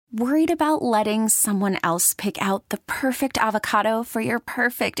Worried about letting someone else pick out the perfect avocado for your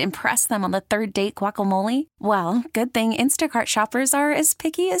perfect impress them on the third date guacamole? Well, good thing Instacart shoppers are as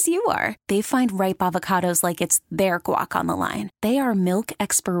picky as you are. They find ripe avocados like it's their guac on the line. They are milk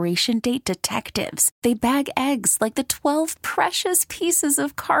expiration date detectives. They bag eggs like the 12 precious pieces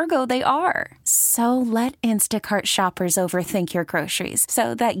of cargo they are. So let Instacart shoppers overthink your groceries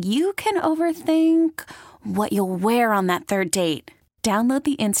so that you can overthink what you'll wear on that third date. Download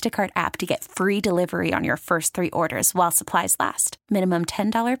the Instacart app to get free delivery on your first 3 orders while supplies last. Minimum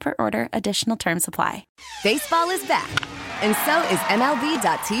 $10 per order. Additional terms apply. Baseball is back, and so is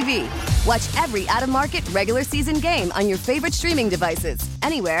MLB.tv. Watch every out-of-market regular season game on your favorite streaming devices.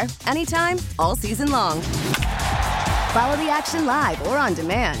 Anywhere, anytime, all season long. Follow the action live or on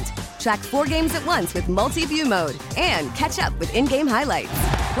demand. Track 4 games at once with multi-view mode and catch up with in-game highlights.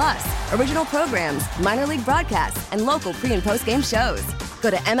 Plus, original programs, minor league broadcasts, and local pre- and post-game shows. Go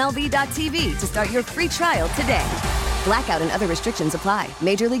to MLB.tv to start your free trial today. Blackout and other restrictions apply.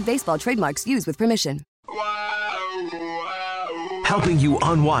 Major League Baseball trademarks used with permission. Helping you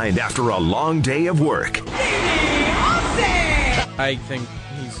unwind after a long day of work. I think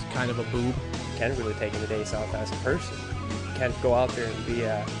he's kind of a boob. Can really take the days off as a person. You can't go out there and be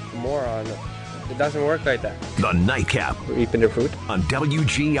a moron. It doesn't work like that. The Nightcap. We're eating their food. On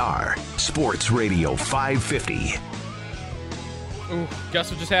WGR, Sports Radio 550. Ooh,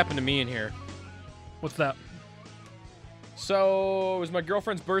 guess what just happened to me in here? What's that? So, it was my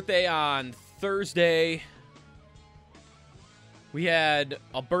girlfriend's birthday on Thursday. We had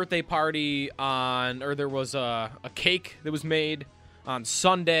a birthday party there was a cake that was made on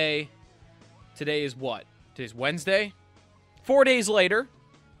Sunday. Today is what? Today's Wednesday? 4 days later.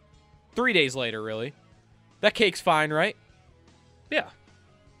 3 days later, really. That cake's fine, right? Yeah.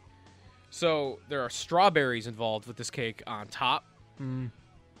 So, there are strawberries involved with this cake on top.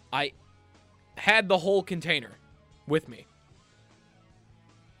 I had the whole container with me.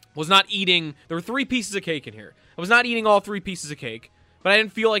 Was not eating... There were 3 pieces of cake in here. I was not eating all 3 pieces of cake, but I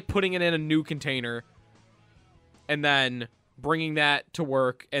didn't feel like putting it in a new container and then bringing that to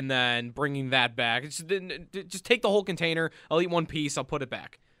work and then bringing that back. Just take the whole container. I'll eat 1 piece. I'll put it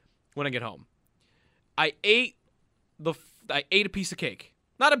back when I get home. I ate a piece of cake.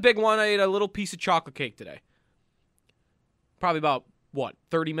 Not a big one. I ate a little piece of chocolate cake today. Probably about,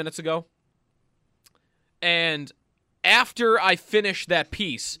 30 minutes ago? And after I finish that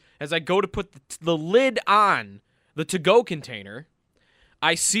piece, as I go to put the lid on the to-go container,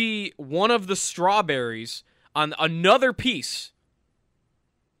 I see one of the strawberries on another piece,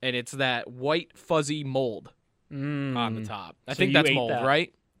 and it's that white fuzzy mold on the top. I think that's mold,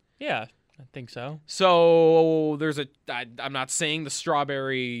 right? Yeah, I think so. So I'm not saying the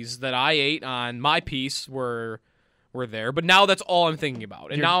strawberries that I ate on my piece were there, but now that's all I'm thinking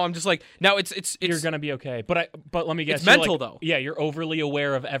about. And now I'm just like, now it's you're gonna be okay. But let me guess, it's mental though. Yeah, you're overly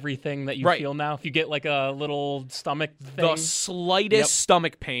aware of everything that you feel now. If you get like a little stomach thing, the slightest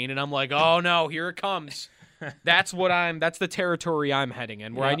stomach pain, and I'm like, oh no, here it comes. That's the territory I'm heading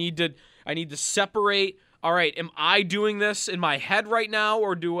in, where I need to separate. All right, am I doing this in my head right now,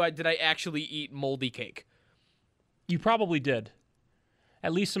 or did I actually eat moldy cake? You probably did.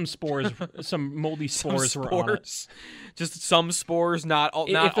 At least some spores, some moldy spores were on it. Just some spores, not a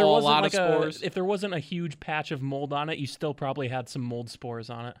lot of spores. If there wasn't a huge patch of mold on it, you still probably had some mold spores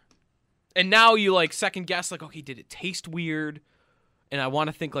on it. And now you second guess, okay, did it taste weird? And I want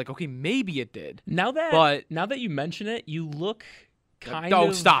to think okay, maybe it did. Now that you mention it, you look kind of...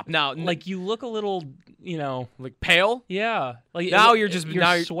 Don't stop now. You look a little, pale? Yeah. Now you're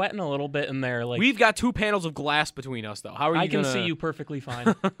sweating a little bit in there. We've got 2 panels of glass between us, though. How are you I can see you perfectly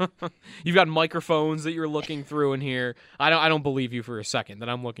fine. You've got microphones that you're looking through in here. I don't believe you for a second that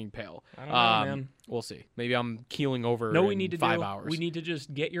I'm looking pale. I don't know, man. We'll see. Maybe I'm keeling over we need to 5 hours. We need to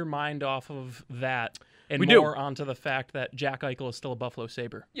just get your mind off of that and we more onto the fact that Jack Eichel is still a Buffalo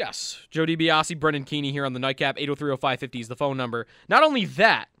Sabre. Yes. Joe DiBiase, Brendan Keeney here on the Nightcap. 803-0550 is the phone number. Not only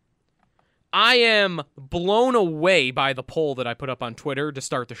that, I am blown away by the poll that I put up on Twitter to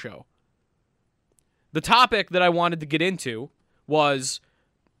start the show. The topic that I wanted to get into was,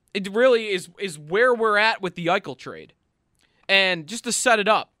 it really is where we're at with the Eichel trade. And just to set it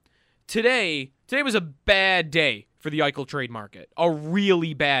up, today was a bad day for the Eichel trade market. A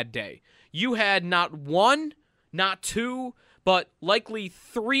really bad day. You had not 1, not 2, but likely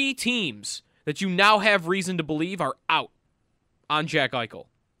 3 teams that you now have reason to believe are out on Jack Eichel.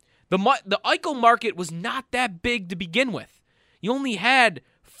 The Eichel market was not that big to begin with. You only had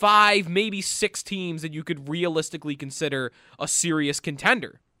 5, maybe 6 teams that you could realistically consider a serious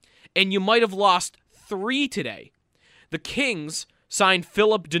contender. And you might have lost 3 today. The Kings signed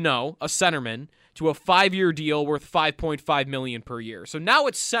Philip Deneau, a centerman, to a 5-year deal worth $5.5 million per year. So now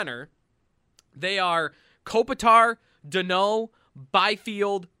at center, they are Kopitar, Deneau,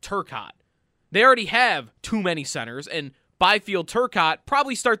 Byfield, Turcotte. They already have too many centers, and Byfield, Turcotte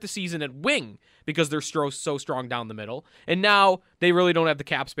probably start the season at wing because they're so strong down the middle. And now they really don't have the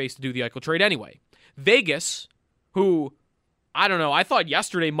cap space to do the Eichel trade anyway. Vegas, who, I don't know, I thought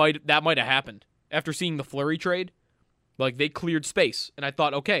yesterday that might have happened after seeing the Fleury trade. Like, they cleared space, and I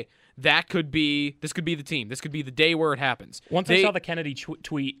thought, okay, this could be the team. This could be the day where it happens. Once I saw the Kennedy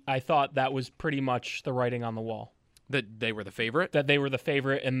tweet, I thought that was pretty much the writing on the wall. That they were the favorite? That they were the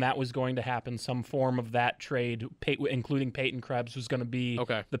favorite, and that was going to happen. Some form of that trade, including Peyton Krebs, was going to be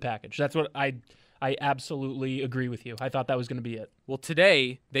the package. That's what I absolutely agree with you. I thought that was going to be it. Well,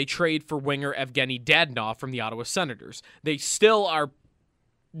 today, they trade for winger Evgeny Dadonov from the Ottawa Senators. They still are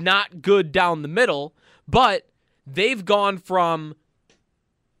not good down the middle, but they've gone from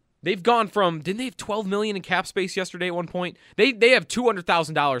didn't they have $12 million in cap space yesterday at one point? They have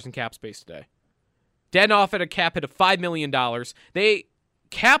 $200,000 in cap space today. Dadonov had a cap hit of $5 million. They,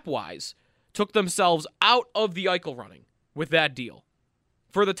 cap-wise, took themselves out of the Eichel running with that deal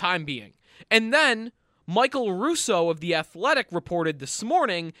for the time being. And then Michael Russo of The Athletic reported this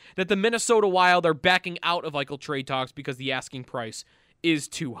morning that the Minnesota Wild are backing out of Eichel trade talks because the asking price is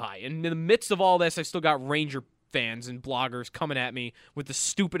too high. And in the midst of all this, I still got Ranger fans and bloggers coming at me with the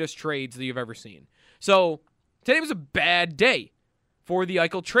stupidest trades that you've ever seen. So today was a bad day for the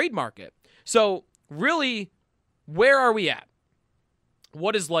Eichel trade market. So really, where are we at?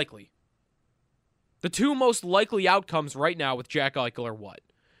 What is likely? The two most likely outcomes right now with Jack Eichel are what?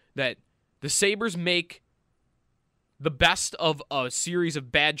 That the Sabres make the best of a series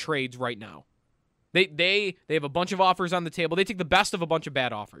of bad trades right now. They have a bunch of offers on the table. They take the best of a bunch of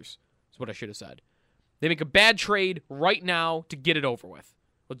bad offers. That's what I should have said. They make a bad trade right now to get it over with.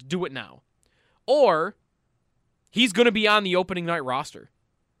 Let's do it now. Or he's going to be on the opening night roster.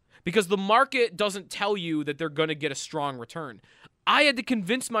 Because the market doesn't tell you that they're going to get a strong return. I had to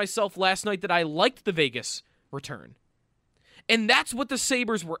convince myself last night that I liked the Vegas return. And that's what the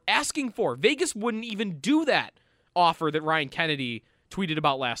Sabres were asking for. Vegas wouldn't even do that offer that Ryan Kennedy tweeted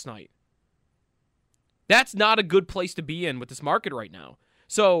about last night. That's not a good place to be in with this market right now.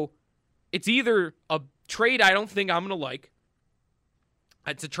 So it's either a trade I don't think I'm going to like,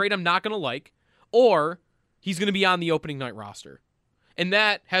 it's a trade I'm not going to like, or he's going to be on the opening night roster. And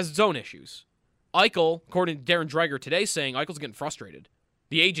that has its own issues. Eichel, according to Darren Dreger today, saying Eichel's getting frustrated.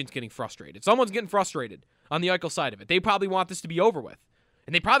 The agent's getting frustrated. Someone's getting frustrated on the Eichel side of it. They probably want this to be over with.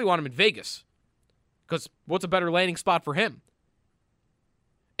 And they probably want him in Vegas. Because what's a better landing spot for him?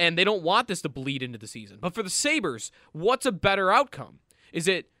 And they don't want this to bleed into the season. But for the Sabres, what's a better outcome? Is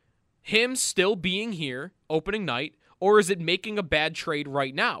it him still being here opening night, or is it making a bad trade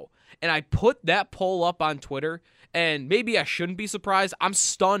right now? And I put that poll up on Twitter, and maybe I shouldn't be surprised. I'm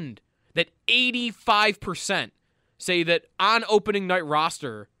stunned that 85% say that on opening night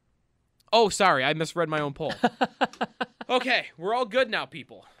roster. Oh, sorry, I misread my own poll. Okay, we're all good now,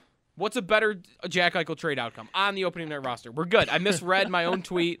 people. What's a better Jack Eichel trade outcome on the opening night roster? We're good. I misread my own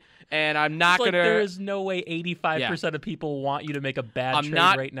tweet, and I'm not going to... There is no way 85% of people want you to make a bad trade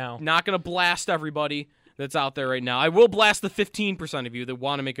right now. I'm not going to blast everybody that's out there right now. I will blast the 15% of you that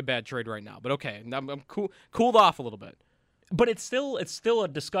want to make a bad trade right now. But okay, I'm cooled off a little bit. But it's still a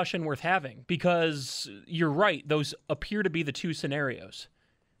discussion worth having because you're right. Those appear to be the two scenarios.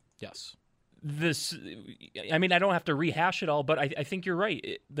 Yes. I don't have to rehash it all, but I think you're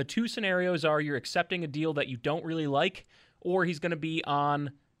right. The two scenarios are you're accepting a deal that you don't really like, or he's going to be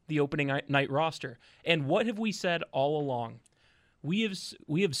on the opening night roster. And what have we said all along? We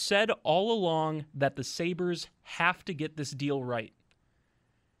have said all along that the Sabres have to get this deal right.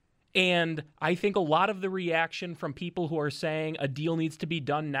 And I think a lot of the reaction from people who are saying a deal needs to be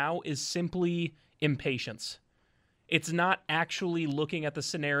done now is simply impatience. It's not actually looking at the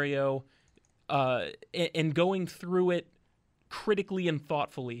scenario and going through it critically and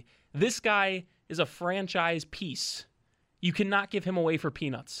thoughtfully. This guy is a franchise piece. You cannot give him away for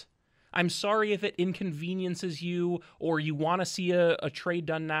peanuts. I'm sorry if it inconveniences you or you want to see a trade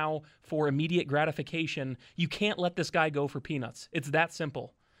done now for immediate gratification. You can't let this guy go for peanuts. It's that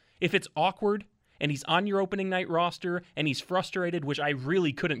simple. If it's awkward and he's on your opening night roster and he's frustrated, which I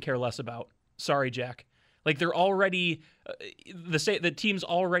really couldn't care less about. Sorry, Jack. Like they're already, the team's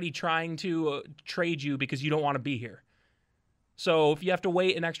already trying to trade you because you don't want to be here. So if you have to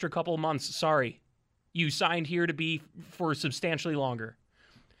wait an extra couple of months, sorry. You signed here to be for substantially longer.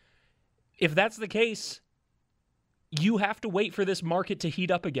 If that's the case, you have to wait for this market to heat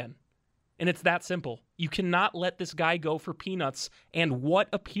up again. And it's that simple. You cannot let this guy go for peanuts. And what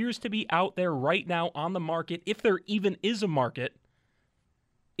appears to be out there right now on the market, if there even is a market,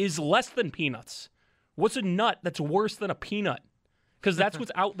 is less than peanuts. What's a nut that's worse than a peanut? Because that's what's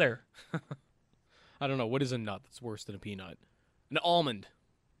out there. I don't know. What is a nut that's worse than a peanut? An almond.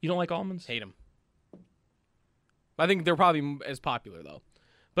 You don't like almonds? Hate them. I think they're probably as popular, though.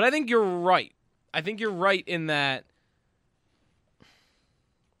 But I think you're right. I think you're right in that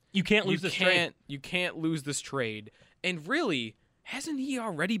you can't lose this trade. You can't lose this trade. And really, hasn't he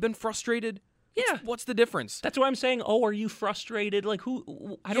already been frustrated? Yeah. What's the difference? That's why I'm saying, oh, are you frustrated? Like,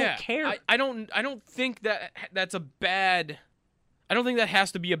 who? I don't care. I don't think that's a bad... I don't think that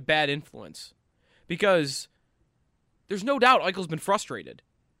has to be a bad influence. Because there's no doubt Eichel's been frustrated.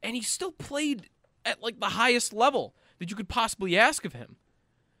 And he still played at, like, the highest level that you could possibly ask of him.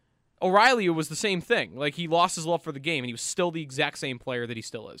 O'Reilly was the same thing. Like, he lost his love for the game, and he was still the exact same player that he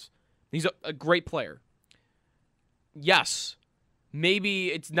still is. He's a great player. Yes, maybe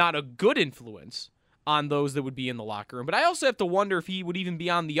it's not a good influence on those that would be in the locker room, but I also have to wonder if he would even be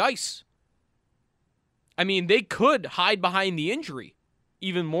on the ice. I mean, they could hide behind the injury,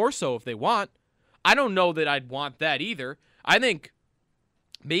 even more so if they want. I don't know that I'd want that either. I think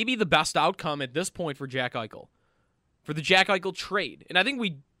maybe the best outcome at this point for Jack Eichel, for the Jack Eichel trade, and I think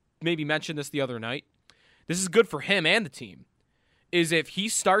we maybe mentioned this the other night, this is good for him and the team, is if he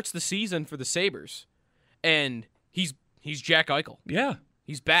starts the season for the Sabres and he's Jack Eichel. Yeah.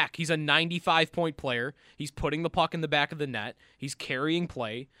 He's back. He's a 95-point player. He's putting the puck in the back of the net. He's carrying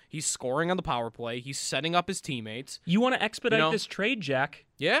play. He's scoring on the power play. He's setting up his teammates. You want to expedite this trade, Jack?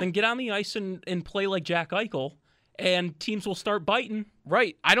 Yeah. Then get on the ice and play like Jack Eichel, and teams will start biting.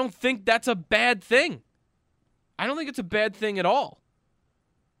 Right. I don't think that's a bad thing. I don't think it's a bad thing at all.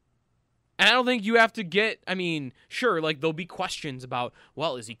 And I don't think you have to get, I mean, sure, like there'll be questions about,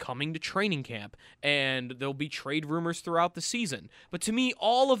 well, is he coming to training camp? And there'll be trade rumors throughout the season. But to me,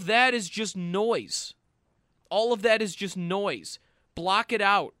 all of that is just noise. All of that is just noise. Block it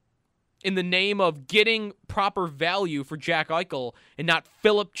out in the name of getting proper value for Jack Eichel and not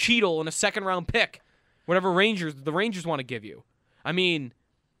Philip Cheadle in a second-round pick, whatever the Rangers want to give you. I mean,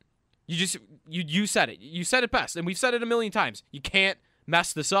 you said it. You said it best, and we've said it a million times. You can't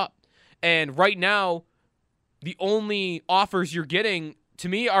mess this up. And right now, the only offers you're getting, to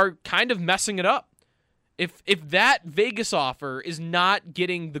me, are kind of messing it up. If that Vegas offer is not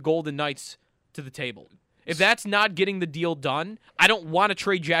getting the Golden Knights to the table, if that's not getting the deal done, I don't want to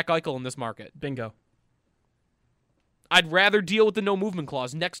trade Jack Eichel in this market. Bingo. I'd rather deal with the no-movement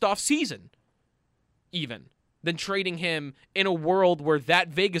clause next offseason, even, than trading him in a world where that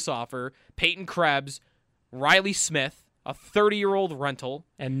Vegas offer, Peyton Krebs, Riley Smith, a 30-year-old rental.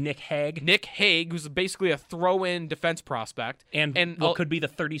 And Nick Hague. Nick Hague, who's basically a throw-in defense prospect. And what could be the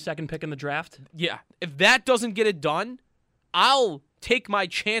 32nd pick in the draft. Yeah. If that doesn't get it done, I'll take my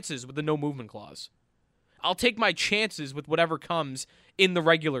chances with the no-movement clause. I'll take my chances with whatever comes in the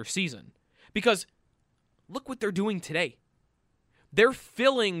regular season. Because look what they're doing today. They're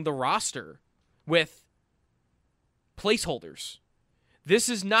filling the roster with placeholders. This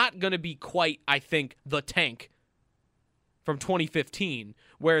is not going to be quite, I think, the tank from 2015,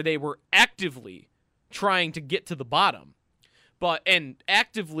 where they were actively trying to get to the bottom, and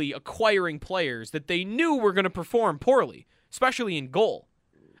actively acquiring players that they knew were going to perform poorly, especially in goal.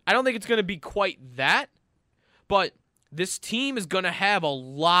 I don't think it's going to be quite that, but this team is going to have a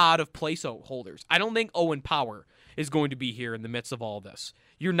lot of placeholders. I don't think Owen Power is going to be here in the midst of all this.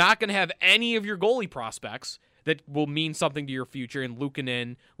 You're not going to have any of your goalie prospects that will mean something to your future in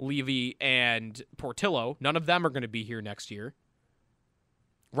Luukkonen, Levy, and Portillo. None of them are going to be here next year.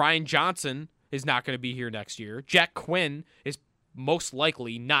 Ryan Johnson is not going to be here next year. Jack Quinn is most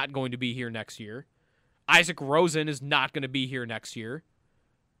likely not going to be here next year. Isaac Rosen is not going to be here next year.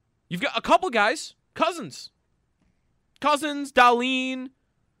 You've got a couple guys. Cousins, Dahlin,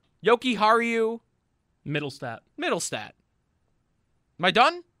 Yoki Haru. Middlestat. Am I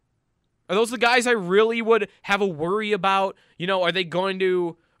done? Are those the guys I really would have a worry about? You know, are they going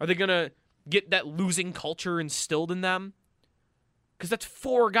to get that losing culture instilled in them? Because that's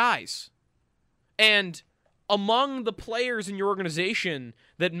 4 guys. And among the players in your organization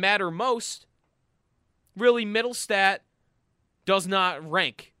that matter most, really Middlestat does not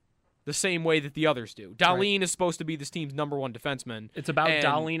rank the same way that the others do. Dahlin is supposed to be this team's number 1 defenseman. It's about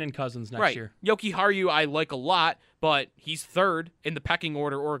Dahlin and Cousins next year. Yoki Haru I like a lot, but he's 3rd in the pecking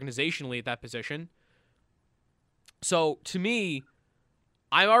order organizationally at that position. So, to me,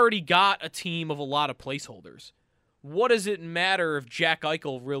 I've already got a team of a lot of placeholders. What does it matter if Jack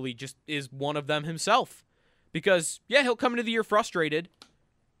Eichel really just is one of them himself? Because, yeah, he'll come into the year frustrated,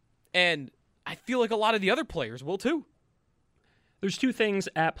 and I feel like a lot of the other players will too. There's two things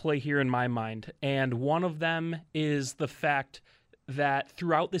at play here in my mind, and one of them is the fact that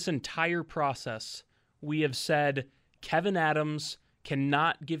throughout this entire process, we have said Kevyn Adams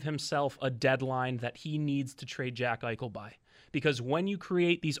cannot give himself a deadline that he needs to trade Jack Eichel by. Because when you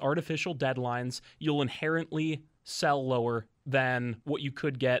create these artificial deadlines, you'll inherently sell lower than what you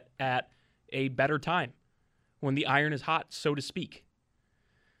could get at a better time, when the iron is hot, so to speak.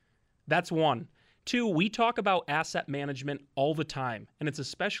 That's one. Two, we talk about asset management all the time, and it's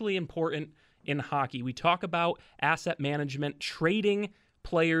especially important in hockey. We talk about asset management, trading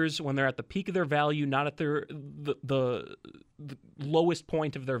players when they're at the peak of their value, not at the lowest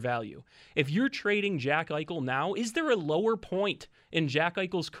point of their value. If you're trading Jack Eichel now, is there a lower point in Jack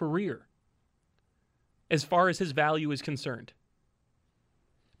Eichel's career as far as his value is concerned?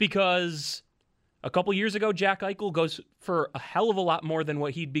 Because a couple years ago, Jack Eichel goes for a hell of a lot more than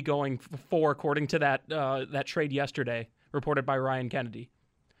what he'd be going for, according to that trade yesterday, reported by Ryan Kennedy.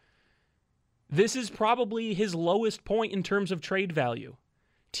 This is probably his lowest point in terms of trade value.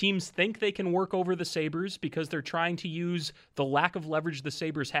 Teams think they can work over the Sabres because they're trying to use the lack of leverage the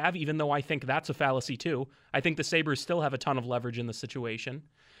Sabres have, even though I think that's a fallacy too. I think the Sabres still have a ton of leverage in the situation.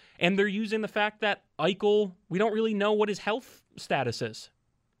 And they're using the fact that Eichel, we don't really know what his health status is.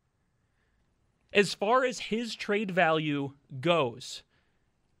 As far as his trade value goes,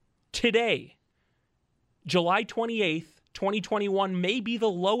 today, July 28th, 2021, may be the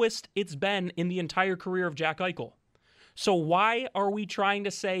lowest it's been in the entire career of Jack Eichel. So why are we trying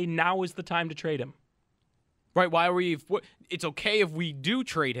to say now is the time to trade him? Right, why are we... It's okay if we do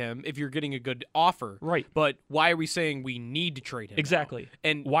trade him if you're getting a good offer. Right. But why are we saying we need to trade him Exactly. now?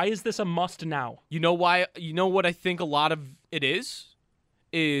 And why is this a must now? You know why? You know what I think a lot of it is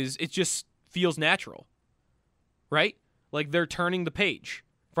it just feels natural. Right? Like they're turning the page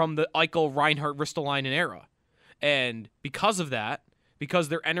from the Eichel, Reinhart, Ristolainen era. And because of that, because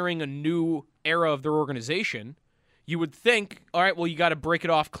they're entering a new era of their organization, you would think, all right, well, you got to break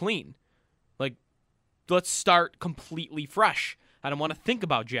it off clean. Like, let's start completely fresh. I don't want to think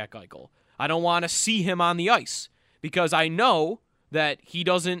about Jack Eichel. I don't want to see him on the ice because I know that he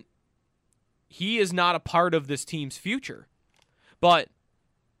is not a part of this team's future. But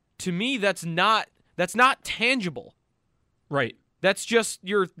to me, that's not tangible. Right. That's just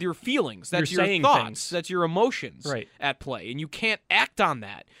your feelings. That's You're your thoughts. things. That's your emotions at play. And you can't act on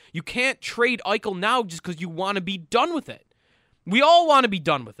that. You can't trade Eichel now just because you want to be done with it. We all want to be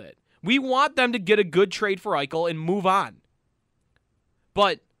done with it. We want them to get a good trade for Eichel and move on.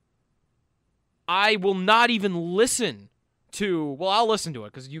 But I will not even listen to... Well, I'll listen to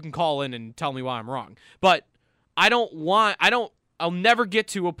it because you can call in and tell me why I'm wrong. But I'll never get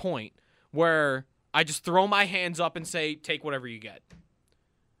to a point where I just throw my hands up and say, take whatever you get.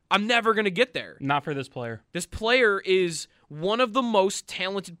 I'm never going to get there. Not for this player. This player is one of the most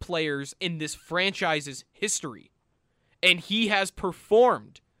talented players in this franchise's history. And he has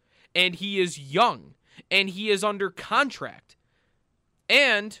performed. And he is young. And he is under contract.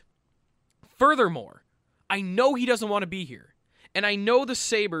 And furthermore, I know he doesn't want to be here. And I know the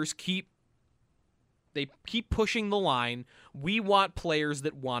Sabres keep pushing the line. We want players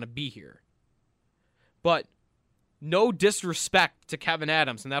that want to be here. But no disrespect to Kevyn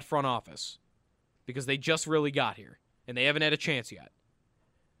Adams in that front office because they just really got here and they haven't had a chance yet.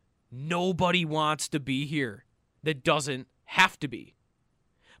 Nobody wants to be here that doesn't have to be.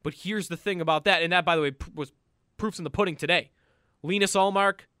 But here's the thing about that, and that, by the way, was proofs in the pudding today. Linus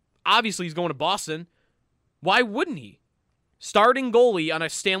Ullmark, obviously he's going to Boston. Why wouldn't he? Starting goalie on a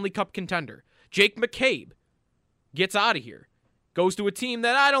Stanley Cup contender. Jake McCabe gets out of here. Goes to a team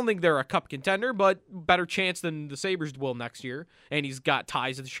that I don't think they're a cup contender, but better chance than the Sabres will next year. And he's got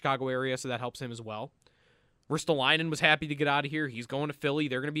ties to the Chicago area, so that helps him as well. Ristolainen was happy to get out of here. He's going to Philly.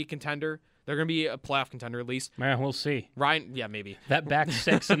 They're going to be a contender. They're going to be a playoff contender at least. Man, we'll see. Ryan, yeah, maybe. That back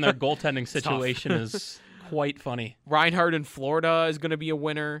six in their goaltending situation is quite funny. Reinhart in Florida is going to be a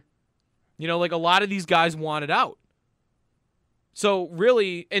winner. You know, like a lot of these guys wanted out. So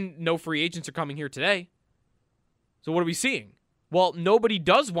really, and no free agents are coming here today. So what are we seeing? Well, nobody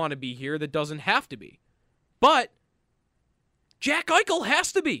does want to be here that doesn't have to be. But Jack Eichel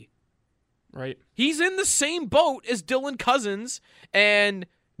has to be. Right. He's in the same boat as Dylan Cousins and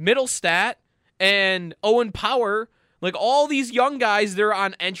Middlestat and Owen Power. Like all these young guys, they're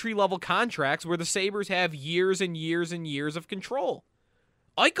on entry-level contracts where the Sabres have years and years and years of control.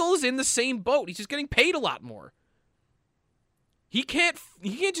 Eichel is in the same boat. He's just getting paid a lot more. He can't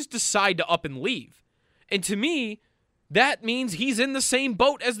just decide to up and leave. And to me, that means he's in the same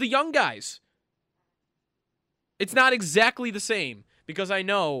boat as the young guys. It's not exactly the same because I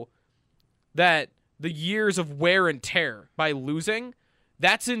know that the years of wear and tear by losing,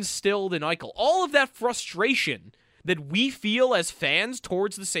 that's instilled in Eichel. All of that frustration that we feel as fans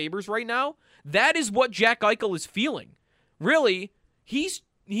towards the Sabres right now, that is what Jack Eichel is feeling. Really, he's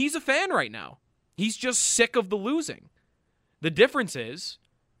a fan right now. He's just sick of the losing. The difference is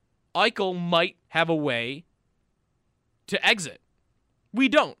Eichel might have a way to exit. We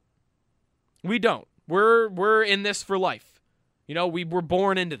don't. We're in this for life. We were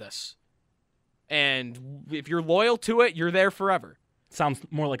born into this. And if you're loyal to it, you're there forever. Sounds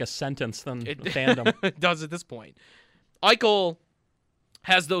more like a sentence than fandom. It does at this point. Eichel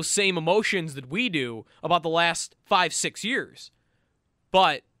has those same emotions that we do about the last 5-6 years.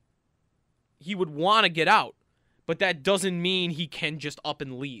 But he would want to get out. But that doesn't mean he can just up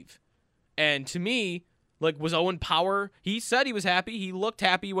and leave. And to me, was Owen Power, he said he was happy. He looked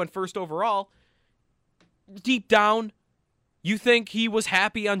happy. He went first overall. Deep down, you think he was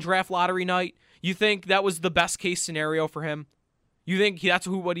happy on draft lottery night? You think that was the best case scenario for him? You think that's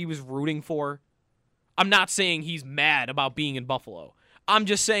what he was rooting for? I'm not saying he's mad about being in Buffalo. I'm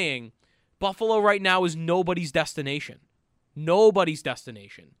just saying Buffalo right now is nobody's destination. Nobody's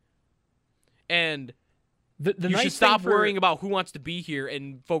destination. And you should stop worrying about who wants to be here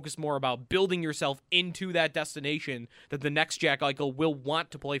and focus more about building yourself into that destination that the next Jack Eichel will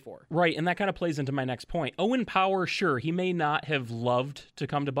want to play for. Right, and that kind of plays into my next point. Owen Power, sure, he may not have loved to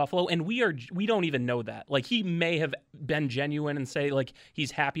come to Buffalo, and we don't even know that. He may have been genuine and say,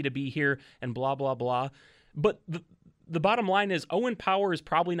 he's happy to be here and blah, blah, blah. But the bottom line is Owen Power is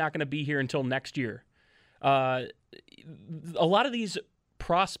probably not going to be here until next year. A lot of these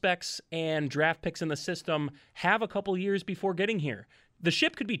prospects and draft picks in the system have a couple years before getting here. The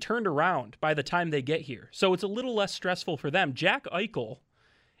ship could be turned around by the time they get here. So it's a little less stressful for them. Jack Eichel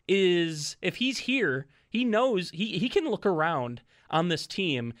if he's here, he knows he can look around on this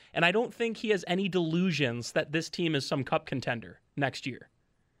team, and I don't think he has any delusions that this team is some cup contender next year.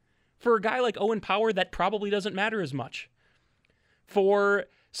 For a guy like Owen Power, that probably doesn't matter as much. For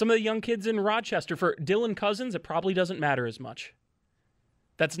some of the young kids in Rochester, for Dylan Cousins, it probably doesn't matter as much.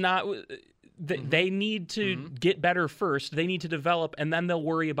 That's not. They need to get better first. They need to develop, and then they'll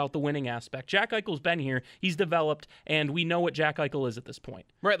worry about the winning aspect. Jack Eichel's been here. He's developed, and we know what Jack Eichel is at this point.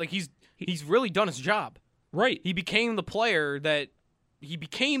 Right, he's really done his job. Right. He became the player he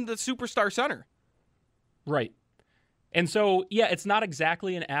became the superstar center. Right. And so, yeah, it's not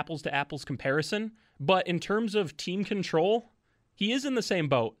exactly an apples-to-apples comparison, but in terms of team control, he is in the same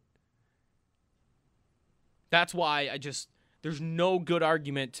boat. That's why there's no good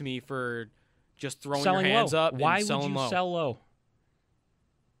argument to me for just throwing selling your hands low. up Why and selling low. Would you sell low?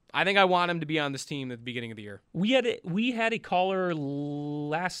 I think I want him to be on this team at the beginning of the year. We had a caller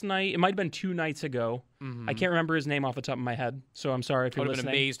last night. It might have been 2 nights ago. Mm-hmm. I can't remember his name off the top of my head, so I'm sorry if you're listening. I would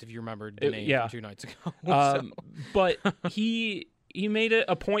have been amazed if you remembered the name from 2 nights ago. But he made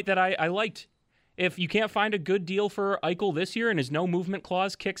a point that I liked. If you can't find a good deal for Eichel this year and his no movement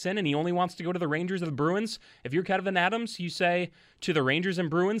clause kicks in and he only wants to go to the Rangers or the Bruins, if you're Kevin Adams, you say to the Rangers and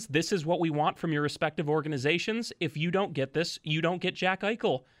Bruins, this is what we want from your respective organizations. If you don't get this, you don't get Jack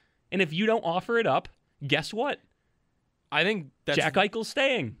Eichel. And if you don't offer it up, guess what? I think Jack Eichel's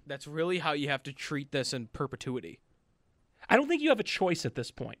staying. That's really how you have to treat this in perpetuity. I don't think you have a choice at this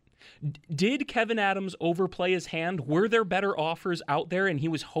point. Did Kevin Adams overplay his hand? Were there better offers out there and he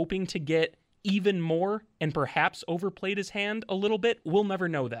was hoping to get even more and perhaps overplayed his hand a little bit? We'll never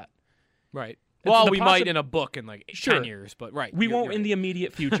know that. Right. Well, we might in a book in 10 years, but right. We won't in the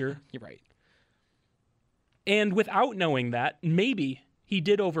immediate future. You're right. And without knowing that, maybe he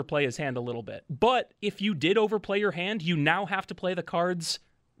did overplay his hand a little bit. But if you did overplay your hand, you now have to play the cards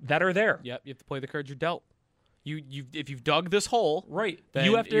that are there. Yep, you have to play the cards you're dealt. If you've dug this hole, right, then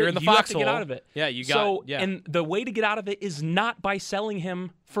you're in the foxhole. Get out of it. Yeah, you got. And the way to get out of it is not by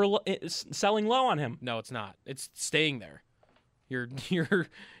selling low on him. No, it's not. It's staying there.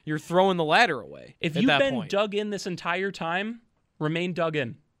 You're throwing the ladder away. If you've been dug in this entire time, remain dug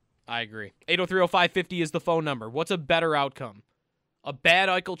in. I agree. 803-0550 is the phone number. What's a better outcome? A bad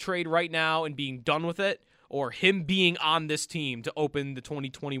Eichel trade right now and being done with it, or him being on this team to open the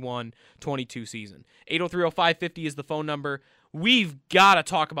 2021-22 season? 803-0550 is the phone number. We've got to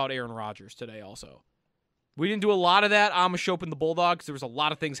talk about Aaron Rodgers today also. We didn't do a lot of that on Amish and the Bulldogs. There was a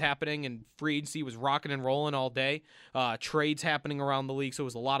lot of things happening, and free agency was rocking and rolling all day. Trades happening around the league, so it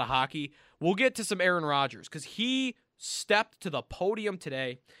was a lot of hockey. We'll get to some Aaron Rodgers because he stepped to the podium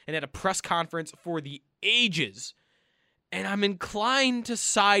today and had a press conference for the ages. And I'm inclined to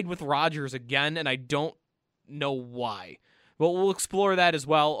side with Rodgers again, and I don't know why. Well, we'll explore that as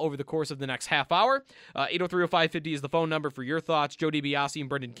well over the course of the next half hour. 803-0550 is the phone number for your thoughts. Joe DiBiase and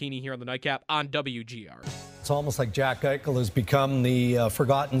Brendan Keeney here on the Nightcap on WGR. It's almost like Jack Eichel has become the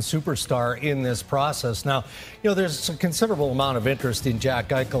forgotten superstar in this process. Now, there's a considerable amount of interest in Jack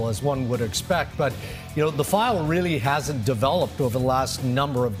Eichel, as one would expect, but, the file really hasn't developed over the last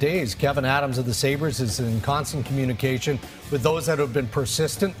number of days. Kevin Adams of the Sabres is in constant communication with those that have been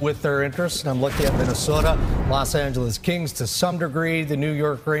persistent with their interests. And I'm looking at Minnesota, Los Angeles Kings to some degree, the New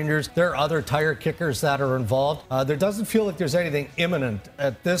York Rangers. There are other tire kickers that are involved. There doesn't feel like there's anything imminent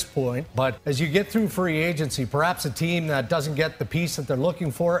at this point. But as you get through free agency, perhaps a team that doesn't get the piece that they're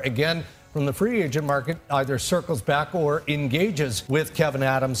looking for, again, from the free agent market, either circles back or engages with Kevin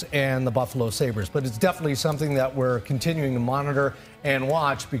Adams and the Buffalo Sabres. But it's definitely something that we're continuing to monitor and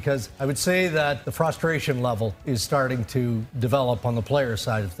watch, because I would say that the frustration level is starting to develop on the player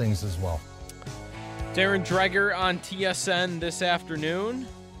side of things as well. Darren Dreger on TSN this afternoon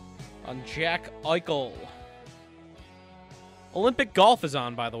on Jack Eichel. Olympic golf is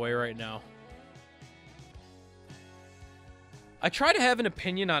on, by the way, right now. I try to have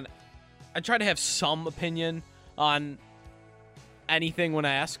some opinion on anything when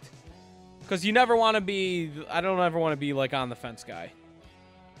asked. Because I don't ever want to be like on the fence guy.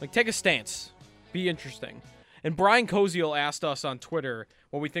 Like, take a stance. Be interesting. And Brian Koziel asked us on Twitter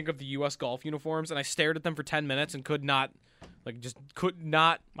what we think of the U.S. golf uniforms, and I stared at them for 10 minutes and could not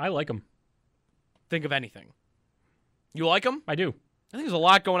I like them. Think of anything. You like them? I do. I think there's a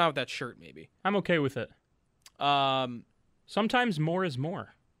lot going on with that shirt, maybe. I'm okay with it. Sometimes more is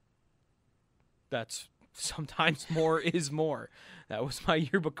more. That's sometimes more is more. That was my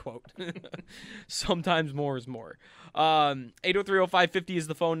yearbook quote. Sometimes more is more. 803-0550 is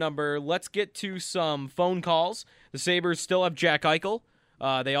the phone number. Let's get to some phone calls. The Sabres still have Jack Eichel.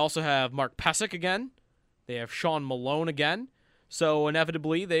 They also have Mark Pysyk again. They have Sean Malone again. So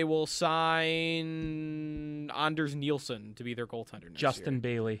inevitably they will sign Anders Nielsen to be their goaltender next Justin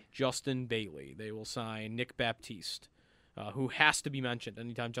Bailey. They will sign Nick Baptiste. Who has to be mentioned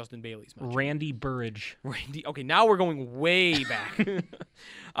anytime Justin Bailey's mentioned. Randy Burridge. Okay, now we're going way back.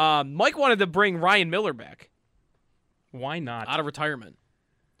 Mike wanted to bring Ryan Miller back. Why not? Out of retirement.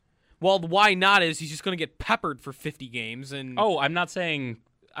 Well, why not is he's just going to get peppered for 50 games. And I'm saying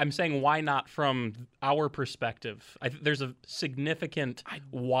why not from our perspective. There's a significant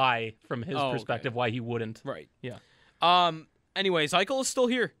why from his perspective, why he wouldn't. Right. Yeah. Anyways, Eichel is still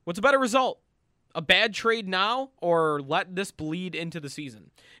here. What's a better result? A bad trade now, or let this bleed into the season?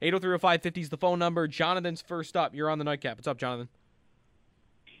 803-0550 is the phone number. Jonathan's first up. You're on the Nightcap. What's up, Jonathan?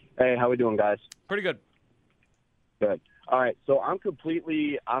 Hey, how we doing, guys? Pretty good. Good. All right, so I'm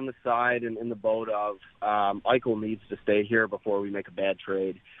completely on the side and in the boat of Eichel needs to stay here before we make a bad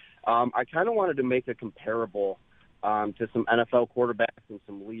trade. I kind of wanted to make a comparable to some NFL quarterbacks and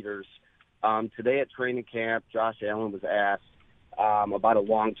some leaders. Today at training camp, Josh Allen was asked about a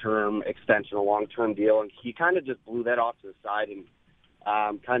long-term extension, a long-term deal, and he kind of just blew that off to the side and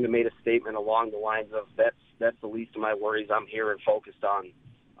kind of made a statement along the lines of, that's the least of my worries. I'm here and focused on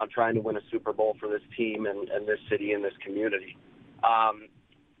trying to win a Super Bowl for this team and this city and this community.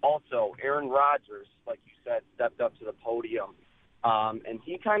 Also, Aaron Rodgers, like you said, stepped up to the podium, and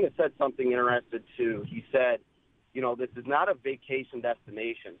he kind of said something interesting, too. He said, this is not a vacation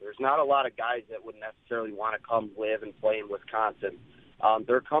destination. There's not a lot of guys that would necessarily want to come live and play in Wisconsin.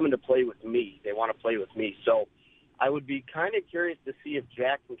 They're coming to play with me. They want to play with me. So I would be kind of curious to see if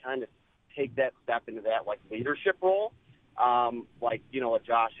Jack can kind of take that step into that, leadership role, a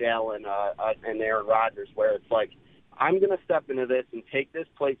Josh Allen and Aaron Rodgers, where it's like, I'm going to step into this and take this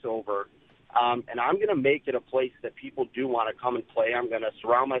place over, and I'm going to make it a place that people do want to come and play. I'm going to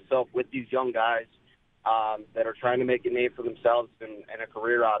surround myself with these young guys that are trying to make a name for themselves and a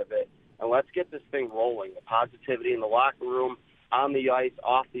career out of it. And let's get this thing rolling. The positivity in the locker room, on the ice,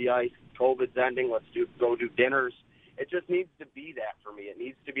 off the ice. COVID's ending. Let's go do dinners. It just needs to be that for me. It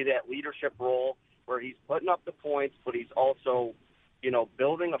needs to be that leadership role where he's putting up the points, but he's also,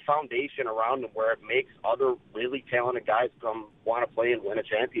 building a foundation around him where it makes other really talented guys come want to play and win a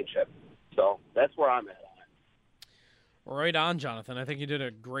championship. So that's where I'm at on it. Right on, Jonathan. I think you did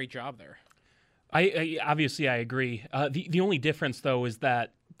a great job there. I obviously I agree. The only difference, though, is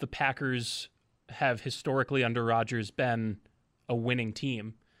that the Packers have historically under Rodgers been a winning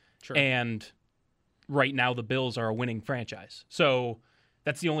team. Sure. And right now the Bills are a winning franchise. So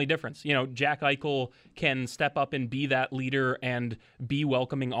that's the only difference. Jack Eichel can step up and be that leader and be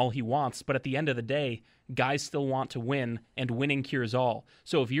welcoming all he wants. But at the end of the day, guys still want to win, and winning cures all.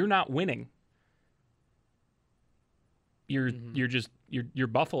 So if you're not winning, you're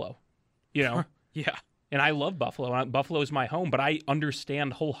Buffalo, Yeah. And I love Buffalo. Buffalo is my home, but I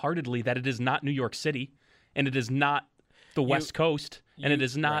understand wholeheartedly that it is not New York City, and it is not the West Coast, and it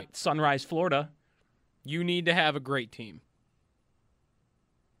is not Sunrise, Florida. You need to have a great team.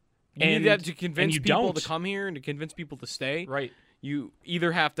 You need that to convince people to come here and to convince people to stay. Right. You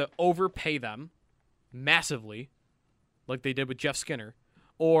either have to overpay them massively, like they did with Jeff Skinner,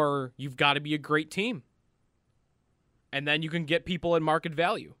 or you've got to be a great team. And then you can get people at market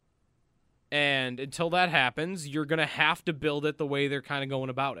value. And until that happens, you're going to have to build it the way they're kind of going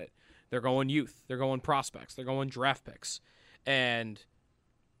about it. They're going youth. They're going prospects. They're going draft picks. And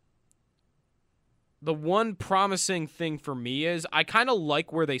the one promising thing for me is I kind of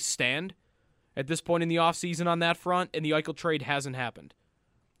like where they stand at this point in the offseason on that front, and the Eichel trade hasn't happened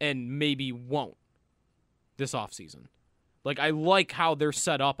and maybe won't this offseason. Like, I like how they're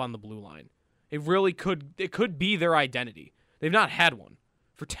set up on the blue line. It really could be their identity. They've not had one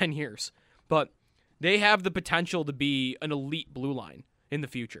for 10 years, but they have the potential to be an elite blue line in the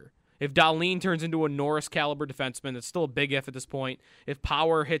future. If Dahlin turns into a Norris-caliber defenseman, that's still a big if at this point. If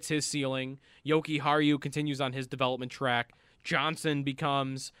Power hits his ceiling, Yoki Haru continues on his development track, Johnson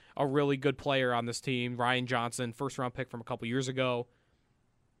becomes a really good player on this team. Ryan Johnson, first-round pick from a couple years ago.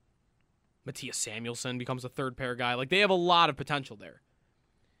 Matthias Samuelsson becomes a third-pair guy. Like, they have a lot of potential there.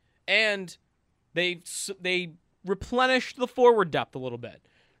 And they replenished the forward depth a little bit.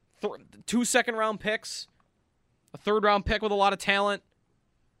 2 second-round picks, a third-round pick with a lot of talent.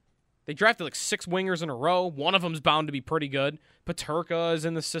 They drafted like 6 wingers in a row. One of them's bound to be pretty good. Peterka is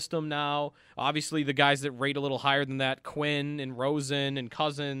in the system now. Obviously, the guys that rate a little higher than that, Quinn and Rosen and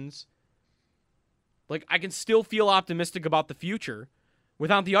Cousins. Like, I can still feel optimistic about the future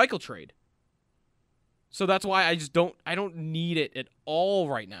without the Eichel trade. So that's why I don't need it at all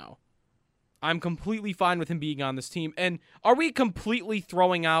right now. I'm completely fine with him being on this team. And are we completely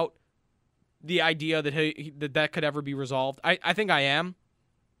throwing out the idea that that could ever be resolved? I think I am.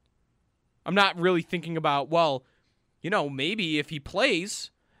 I'm not really thinking about, well, maybe if he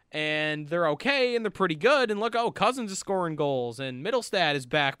plays and they're okay and they're pretty good and look, Cousins is scoring goals and Middlestad is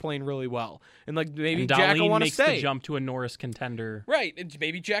back playing really well. And maybe Jack will want to stay. Makes the jump to a Norris contender. Right. And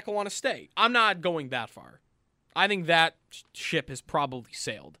maybe Jack will want to stay. I'm not going that far. I think that ship has probably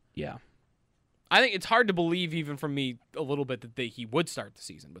sailed. Yeah. I think it's hard to believe even from me a little bit that he would start the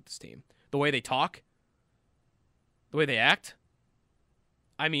season with this team. The way they talk, the way they act.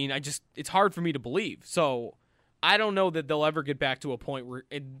 I mean, it's hard for me to believe. So I don't know that they'll ever get back to a point where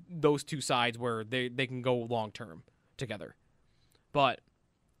those two sides where they can go long-term together. But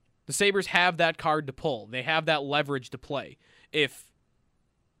the Sabres have that card to pull. They have that leverage to play if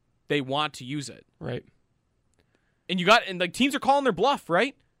they want to use it. Right. And teams are calling their bluff,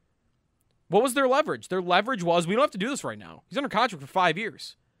 right? What was their leverage? Their leverage was, we don't have to do this right now. He's under contract for 5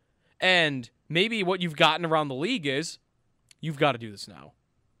 years. And maybe what you've gotten around the league is, you've got to do this now.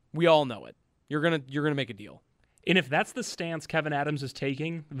 We all know it. You're gonna make a deal. And if that's the stance Kevin Adams is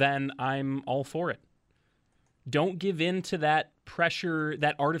taking, then I'm all for it. Don't give in to that pressure,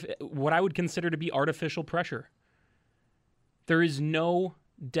 what I would consider to be artificial pressure. There is no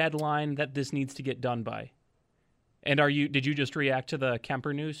deadline that this needs to get done by. And did you just react to the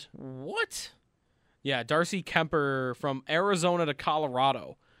Kemper news? What? Yeah, Darcy Kemper from Arizona to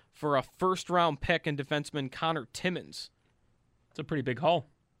Colorado for a first-round pick and defenseman Connor Timmins. It's a pretty big haul.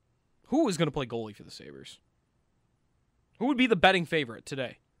 Who is going to play goalie for the Sabres? Who would be the betting favorite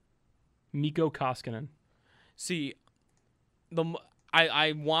today? Mikko Koskinen. See,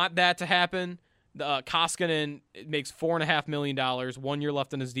 I want that to happen. Koskinen makes $4.5 million, 1 year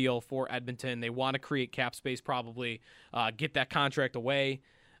left on his deal for Edmonton. They want to create cap space, probably get that contract away.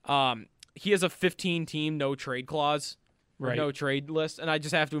 He has a 15-team no-trade clause, right? No-trade list, and I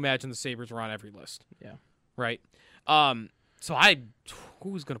just have to imagine the Sabres are on every list. Yeah. Right? So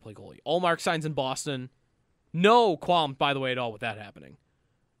who's going to play goalie? Ullmark signs in Boston. No qualms, by the way, at all with that happening.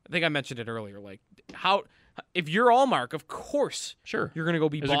 I think I mentioned it earlier. Like, if you're Ullmark, of course, sure, you're going to go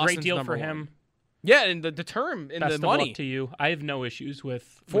be Boston's Boston's a great deal number for one. him. Yeah, and the term and Best the money. of luck to you. I have no issues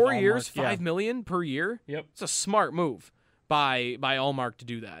with 4 years, Ullmark. $5 million per year. Yep, it's a smart move by Ullmark to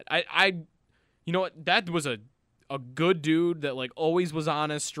do that. You know what? That was a good dude that always was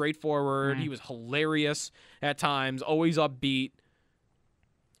honest, straightforward. He was hilarious at times, always upbeat,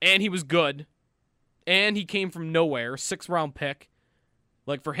 and he was good. And he came from nowhere, 6th-round pick.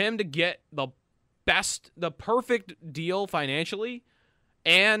 For him to get the perfect deal financially,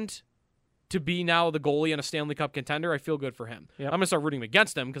 and to be now the goalie on a Stanley Cup contender, I feel good for him. Yep. I'm going to start rooting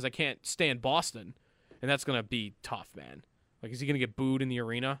against him because I can't stand Boston, and that's going to be tough, man. Is he going to get booed in the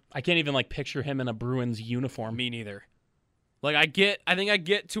arena? I can't even picture him in a Bruins uniform. Me neither. Like I think I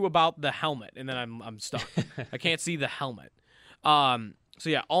get to about the helmet, and then I'm stuck. I can't see the helmet. So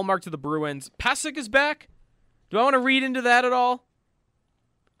yeah, Allmark to the Bruins. Pesek is back. Do I want to read into that at all?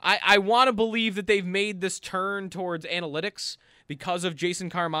 I want to believe that they've made this turn towards analytics because of Jason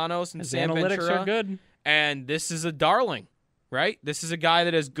Karmanos and Sam analytics Ventura. are good. And this is a darling, right? This is a guy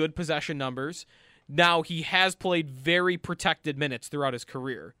that has good possession numbers. Now, he has played very protected minutes throughout his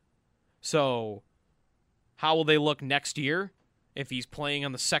career. So, how will they look next year if he's playing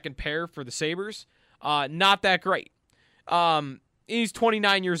on the second pair for the Sabres? Not that great. He's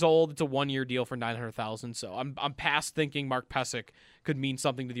 29 years old. It's a one-year deal for $900,000. So, I'm past thinking Mark Pesek could mean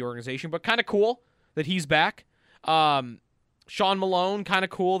something to the organization, but kind of cool that he's back. Sean Malone, kind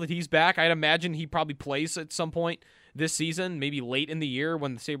of cool that he's back. I'd imagine he probably plays at some point this season, maybe late in the year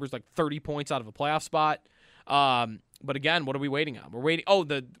when the Sabres like 30 points out of a playoff spot. But again, what are we waiting on? We're waiting.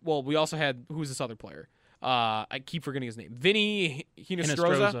 We also had, who's this other player? I keep forgetting his name. Vinny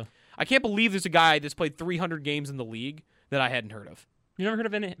Hinostroza. I can't believe there's a guy that's played 300 games in the league that I hadn't heard of. You never heard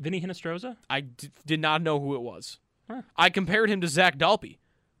of Vinny Hinostroza? I did not know who it was. Huh. I compared him to Zach Dalpe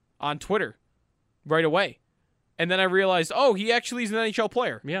on Twitter right away. And then I realized, he actually is an NHL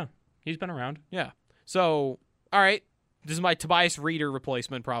player. Yeah, he's been around. Yeah. So, all right. This is my Tobias Reeder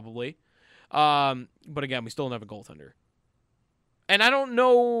replacement, probably. But again, we still don't have a goaltender. And I don't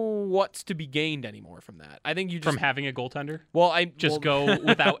know what's to be gained anymore from that. I think you just... From having a goaltender? Well, go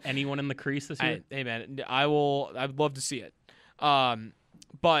without anyone in the crease this year? Hey, man, I'd love to see it.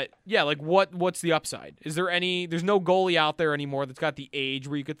 But, yeah, like, what's the upside? Is there any... There's no goalie out there anymore that's got the age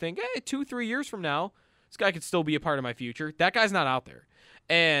where you could think, 2-3 years from now, this guy could still be a part of my future. That guy's not out there.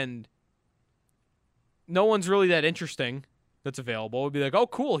 And no one's really that interesting that's available. It would be like, oh,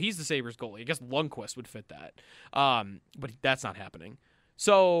 cool, he's the Sabres goalie. I guess Lundqvist would fit that. But that's not happening.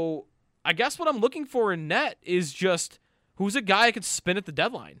 So I guess what I'm looking for in net is just who's a guy I could spin at the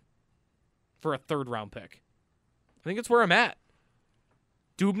deadline for a third-round pick. I think it's where I'm at.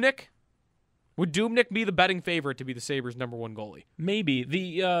 Dubnyk? Would Dubnyk be the betting favorite to be the Sabres' number one goalie? Maybe.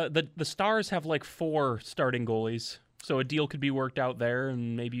 The Stars have like 4 starting goalies, so a deal could be worked out there,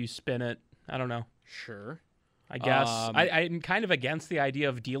 and maybe you spin it. I don't know. Sure. I guess I'm kind of against the idea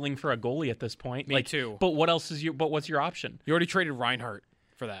of dealing for a goalie at this point. Me too. But what's your option? You already traded Reinhart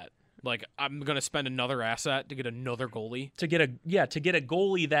for that. Like, I'm going to spend another asset to get another goalie. To get a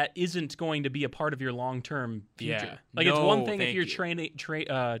goalie that isn't going to be a part of your long-term future. Yeah. Like, it's one thing if you're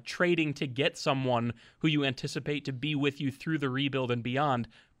trading to get someone who you anticipate to be with you through the rebuild and beyond,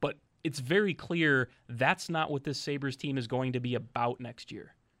 but it's very clear that's not what this Sabres team is going to be about next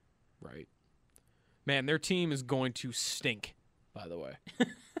year. Right. Man, their team is going to stink, by the way.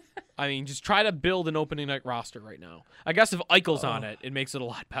 I mean, just try to build an opening night roster right now. I guess if Eichel's on it, it makes it a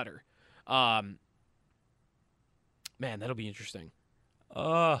lot better. Man, that'll be interesting.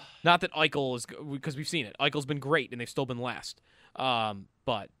 Not that Eichel is, because we've seen it. Eichel's been great, and they've still been last.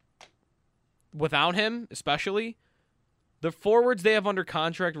 But without him, especially, the forwards they have under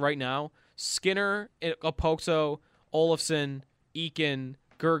contract right now, Skinner, Okposo, Olofsson, Eakin,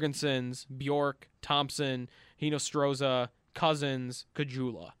 Gergensons, Bjork, Thompson, Hinostroza, Cousins,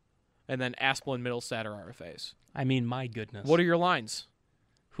 Kajula, and then Asplund, Middlestat, or RFAs. I mean, my goodness. What are your lines?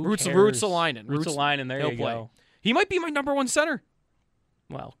 Ruutsalainen. There you go. He might be my number one center.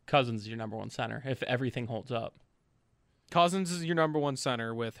 Well, Cousins is your number one center if everything holds up. Cousins is your number one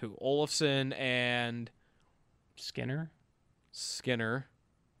center with who? Olofsson and Skinner.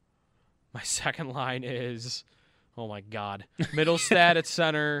 My second line is, oh my God, Middlestat at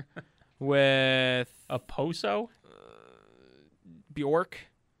center with Okposo, Bjork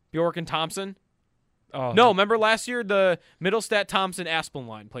and Thompson. Oh no, remember last year the Middlestat, Thompson, Asplund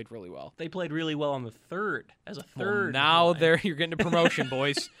line played really well. They played really well on the third as a third. Well, now you're getting a promotion,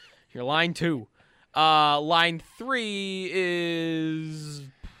 boys. You're line 2. Line 3 is.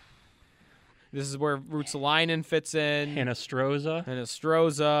 This is where Ruutsalainen fits in. Hinostroza,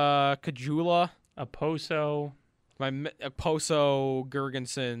 Kajula, Okposo, Okposo,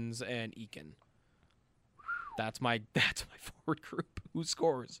 Gergensons, and Eakin. That's my forward group. Who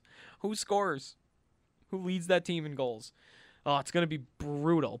scores? Who leads that team in goals? Oh, it's going to be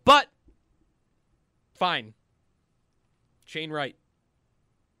brutal. But, fine. Shane Wright.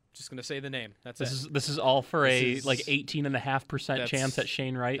 Just going to say the name. This is all for 18.5% chance at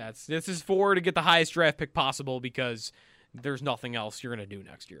Shane Wright. This is for to get the highest draft pick possible because there's nothing else you're going to do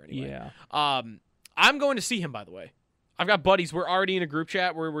next year anyway. Yeah. I'm going to see him, by the way. I've got buddies. We're already in a group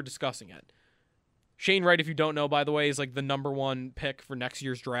chat where we're discussing it. Shane Wright, if you don't know, by the way, is like the number 1 pick for next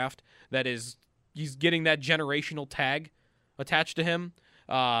year's draft. He's getting that generational tag attached to him.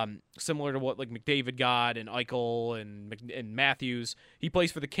 similar to what like McDavid got and Eichel and Matthews. He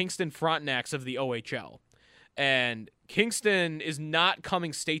plays for the Kingston Frontenacs of the OHL. And Kingston is not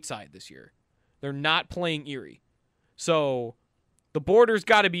coming stateside this year. They're not playing Erie. So the border's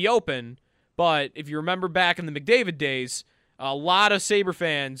got to be open, but if you remember back in the McDavid days, a lot of Sabre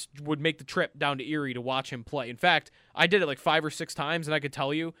fans would make the trip down to Erie to watch him play. In fact, I did it like 5 or 6 times, and I could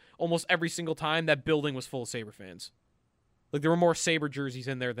tell you, almost every single time, that building was full of Sabre fans. Like, there were more Sabre jerseys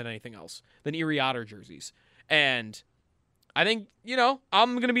in there than anything else, than Erie Otter jerseys. And I think,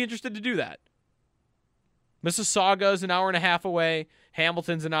 I'm going to be interested to do that. Mississauga is an hour and a half away.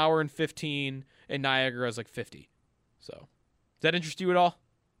 Hamilton's an hour and 15, and Niagara is like 50. So, does that interest you at all?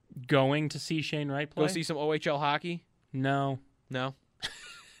 Going to see Shane Wright play? Go see some OHL hockey? No. No?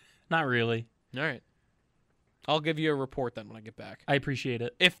 Not really. All right. I'll give you a report then when I get back. I appreciate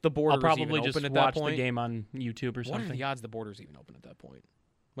it. If the border is even probably just open at that watch point. the game on YouTube or something. What are the odds the border's even open at that point?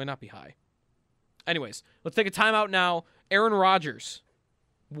 Might not be high. Anyways, let's take a timeout now. Aaron Rodgers.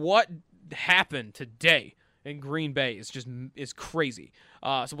 What happened today in Green Bay is crazy.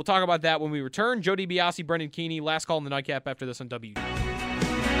 So we'll talk about that when we return. Joe DiBiase, Brendan Keeney, last call in the Nightcap after this on WD.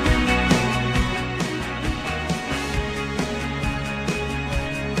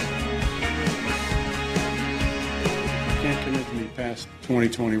 Can't commit to me past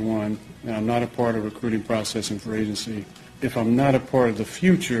 2021, and I'm not a part of recruiting process and for agency. If I'm not a part of the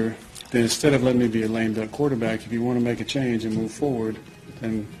future, then instead of letting me be a lame duck quarterback, if you want to make a change and move forward,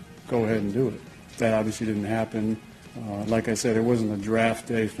 then go ahead and do it. That obviously didn't happen. Like I said, it wasn't a draft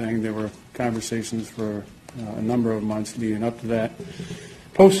day thing. There were conversations for a number of months leading up to that.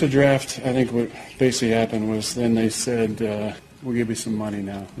 Post the draft, I think what basically happened was then they said, we'll give you some money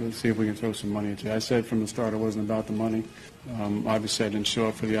now. Let's see if we can throw some money at you. I said from the start it wasn't about the money. Obviously, I didn't show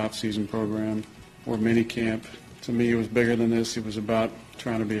up for the off-season program or mini camp. To me, it was bigger than this. It was about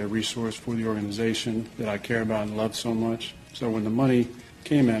trying to be a resource for the organization that I care about and love so much. So when the money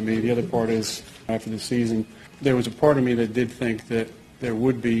came at me, the other part is after the season, there was a part of me that did think that there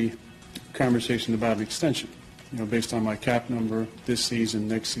would be conversation about an extension. Based on my cap number this season,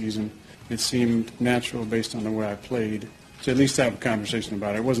 next season, it seemed natural based on the way I played to at least have a conversation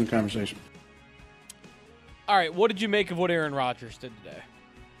about it. It wasn't a conversation. All right, what did you make of what Aaron Rodgers did today?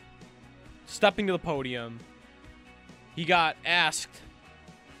 Stepping to the podium, he got asked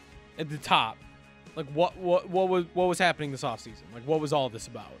at the top, like what was happening this offseason? Like what was all this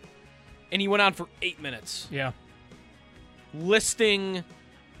about? And he went on for 8 minutes. Yeah. Listing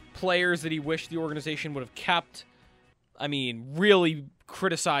players that he wished the organization would have kept. I mean, really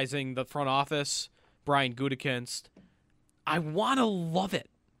criticizing the front office, Brian Gutekunst. I want to love it.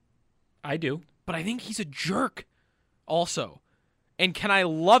 I do. But I think he's a jerk also. And can I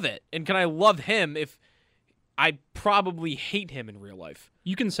love it? And can I love him if I probably hate him in real life?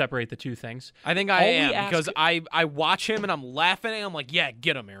 You can separate the two things. I think I am because I watch him and I'm laughing and I'm like, yeah,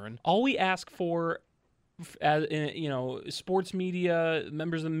 get him, Aaron. All we ask for, as sports media,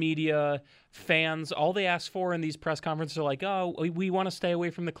 members of the media, fans, all they ask for in these press conferences are like, oh, we want to stay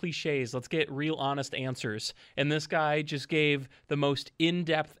away from the cliches. Let's get real, honest answers. And this guy just gave the most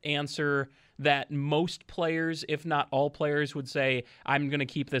in-depth answer that most players, if not all players, would say, I'm going to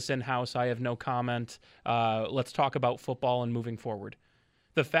keep this in-house. I have no comment. Let's talk about football and moving forward.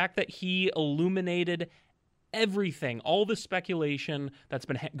 The fact that he illuminated everything, all the speculation that's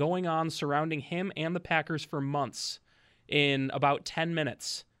been going on surrounding him and the Packers for months in about 10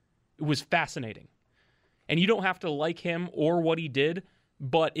 minutes, it was fascinating. And you don't have to like him or what he did,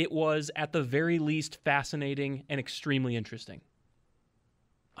 but it was at the very least fascinating and extremely interesting.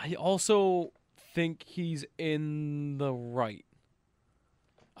 I also think he's in the right.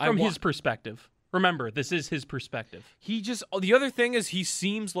 From his perspective. Remember, this is his perspective. The other thing is he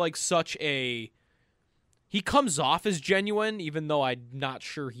seems like he comes off as genuine, even though I'm not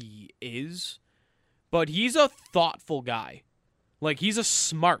sure he is. But he's a thoughtful guy. Like, he's a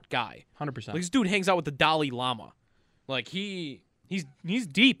smart guy. 100%. Like, this dude hangs out with the Dalai Lama. Like, he's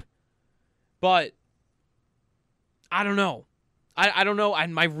deep. But I don't know. I don't know.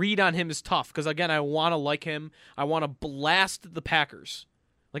 My read on him is tough because, again, I want to like him. I want to blast the Packers.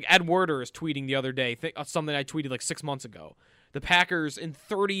 Like, Ed Werder is tweeting the other day, something I tweeted like 6 months ago. The Packers in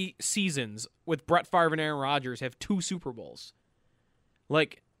 30 seasons with Brett Favre and Aaron Rodgers have 2 Super Bowls.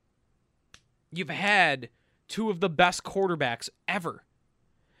 Like, you've had 2 of the best quarterbacks ever.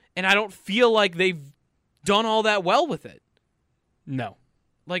 And I don't feel like they've done all that well with it. No.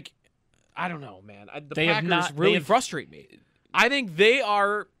 Like, I don't know, man. The Packers Packers really frustrate me. I think they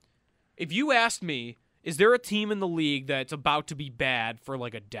are, if you asked me, is there a team in the league that's about to be bad for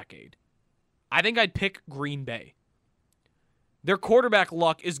like a decade? I think I'd pick Green Bay. Their quarterback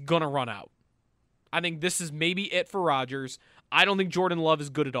luck is going to run out. I think this is maybe it for Rodgers. I don't think Jordan Love is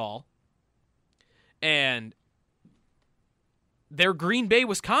good at all. And they're Green Bay,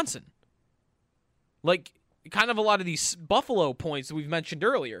 Wisconsin. Like, kind of a lot of these Buffalo points that we've mentioned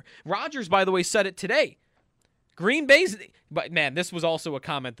earlier. Rodgers, by the way, said it today. Green Bay's, but man, this was also a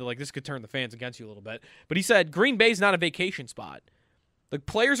comment that, like, this could turn the fans against you a little bit. But he said, Green Bay's not a vacation spot. The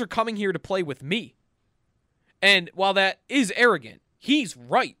players are coming here to play with me. And while that is arrogant, he's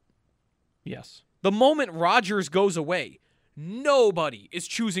right. Yes. The moment Rodgers goes away, nobody is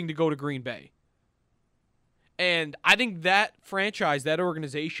choosing to go to Green Bay. And I think that franchise, that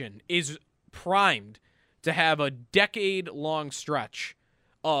organization, is primed to have a decade-long stretch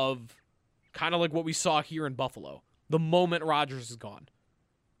of kind of like what we saw here in Buffalo, the moment Rodgers is gone.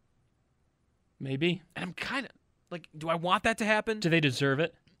 Maybe. And I'm kind of like, do I want that to happen? Do they deserve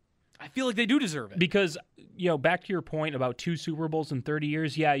it? I feel like they do deserve it. Because, you know, back to your point about 2 Super Bowls in 30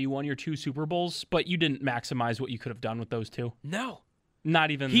 years, yeah, you won your 2 Super Bowls, but you didn't maximize what you could have done with those 2. No. Not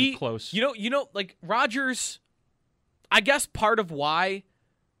even close. You know, like Rodgers, I guess part of why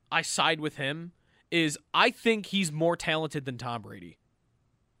I side with him is I think he's more talented than Tom Brady.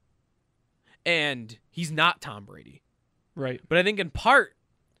 And he's not Tom Brady. Right. But I think in part,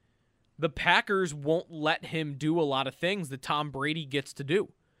 the Packers won't let him do a lot of things that Tom Brady gets to do.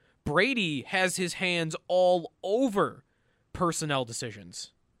 Brady has his hands all over personnel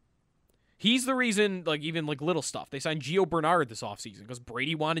decisions. He's the reason, like, even like little stuff. They signed Gio Bernard this offseason because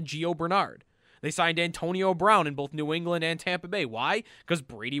Brady wanted Gio Bernard. They signed Antonio Brown in both New England and Tampa Bay. Why? Because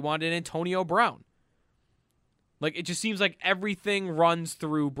Brady wanted Antonio Brown. Like, it just seems like everything runs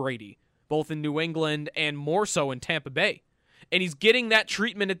through Brady, both in New England and more so in Tampa Bay. And he's getting that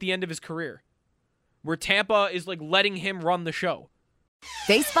treatment at the end of his career, where Tampa is like letting him run the show.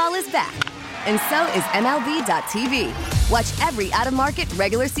 Baseball is back, and so is MLB.tv. Watch every out-of-market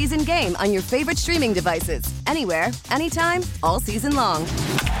regular season game on your favorite streaming devices, anywhere, anytime, all season long.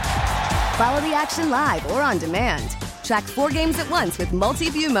 Follow the action live or on demand. Track 4 games at once with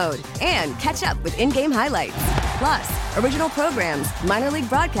multi-view mode and catch up with in-game highlights. Plus, original programs, minor league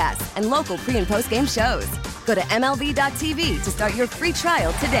broadcasts, and local pre- and post-game shows. Go to MLB.tv to start your free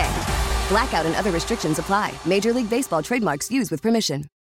trial today. Blackout and other restrictions apply. Major League Baseball trademarks used with permission.